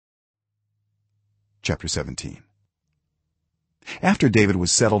chapter 17. After David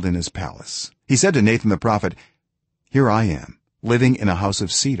was settled in his palace, he said to Nathan the prophet, "Here I am, living in a house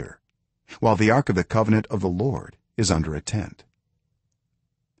of cedar, while the ark of the covenant of the Lord is under a tent."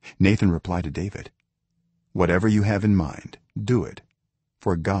 Nathan replied to David, "Whatever you have in mind, do it,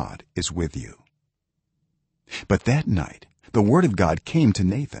 for God is with you." But that night the word of God came to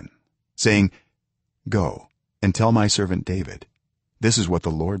Nathan, saying, "Go and tell my servant David, this is what the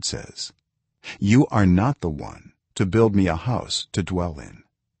Lord says: You are not the one to build me a house to dwell in.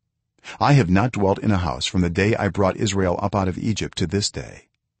 I have not dwelt in a house from the day I brought Israel up out of Egypt to this day.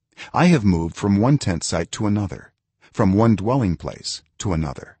 I have moved from one tent site to another, from one dwelling place to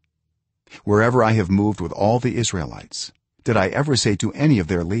another. Wherever I have moved with all the Israelites, did I ever say to any of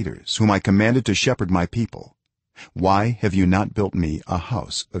their leaders whom I commanded to shepherd my people, 'Why have you not built me a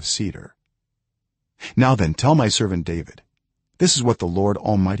house of cedar?' Now then, tell my servant David, this is what the Lord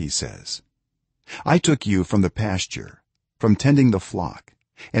Almighty says: I took you from the pasture, from tending the flock,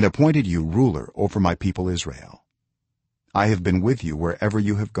 and appointed you ruler over my people Israel. I have been with you wherever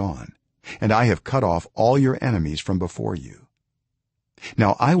you have gone, and I have cut off all your enemies from before you.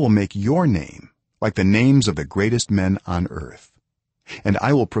 Now I will make your name like the names of the greatest men on earth, and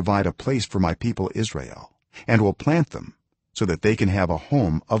I will provide a place for my people Israel, and will plant them so that they can have a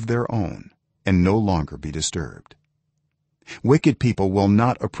home of their own and no longer be disturbed. Wicked people will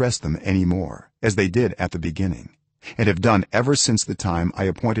not oppress them any more, as they did at the beginning, and have done ever since the time I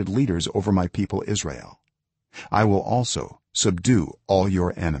appointed leaders over my people Israel. I will also subdue all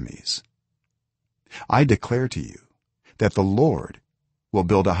your enemies. I declare to you that the Lord will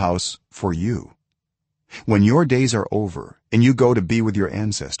build a house for you. When your days are over and you go to be with your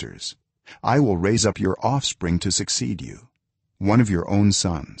ancestors, I will raise up your offspring to succeed you, one of your own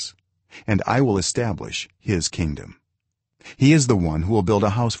sons, and I will establish his kingdom. He is the one who will build a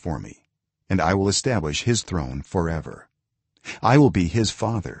house for me, and I will establish his throne forever. I will be his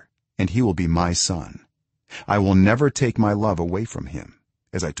father, and he will be my son. I will never take my love away from him,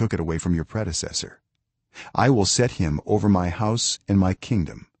 as I took it away from your predecessor. I will set him over my house and my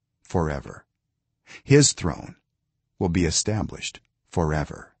kingdom forever. His throne will be established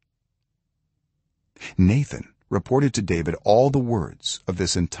forever." Nathan reported to David all the words of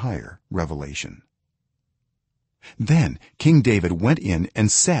this entire revelation. Then King David went in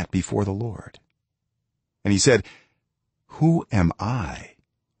and sat before the Lord. And he said, "Who am I,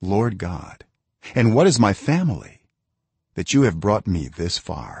 Lord God, and what is my family, that you have brought me this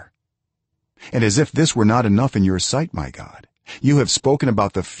far? And as if this were not enough in your sight, my God, you have spoken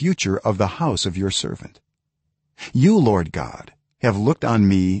about the future of the house of your servant. You, Lord God, have looked on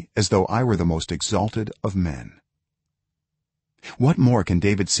me as though I were the most exalted of men. What more can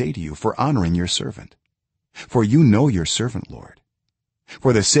David say to you for honoring your servant? For you know your servant, Lord.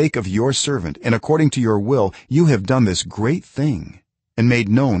 For the sake of your servant and according to your will, you have done this great thing and made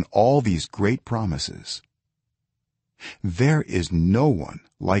known all these great promises. There is no one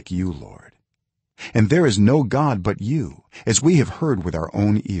like you, Lord, and there is no God but you, as we have heard with our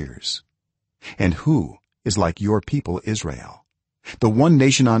own ears. And who is like your people Israel, the one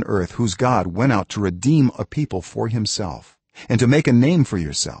nation on earth whose God went out to redeem a people for himself, and to make a name for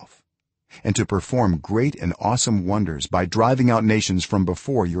yourself, and to perform great and awesome wonders by driving out nations from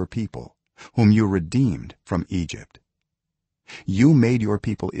before your people, whom you redeemed from Egypt? You made your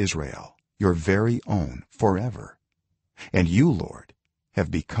people Israel your very own forever, and you, Lord,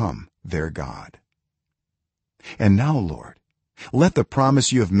 have become their God. And now, Lord, let the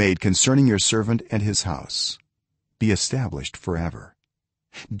promise you have made concerning your servant and his house be established forever.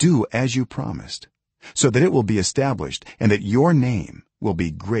 Do as you promised, so that it will be established and that your name will be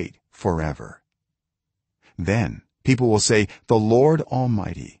great forever. Then people will say, 'The Lord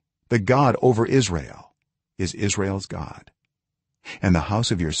Almighty, the God over Israel, is Israel's God,' and the house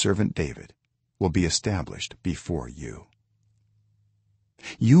of your servant David will be established before you.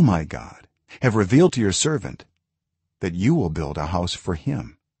 You, my God, have revealed to your servant that you will build a house for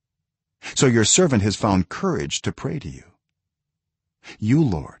him. So your servant has found courage to pray to you. You,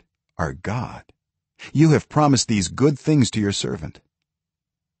 Lord, are God. You have promised these good things to your servant.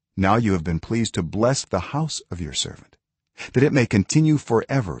 Now you have been pleased to bless the house of your servant, that it may continue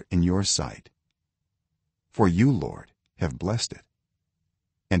forever in your sight. For you, Lord, have blessed it,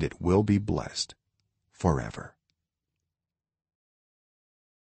 and it will be blessed forever."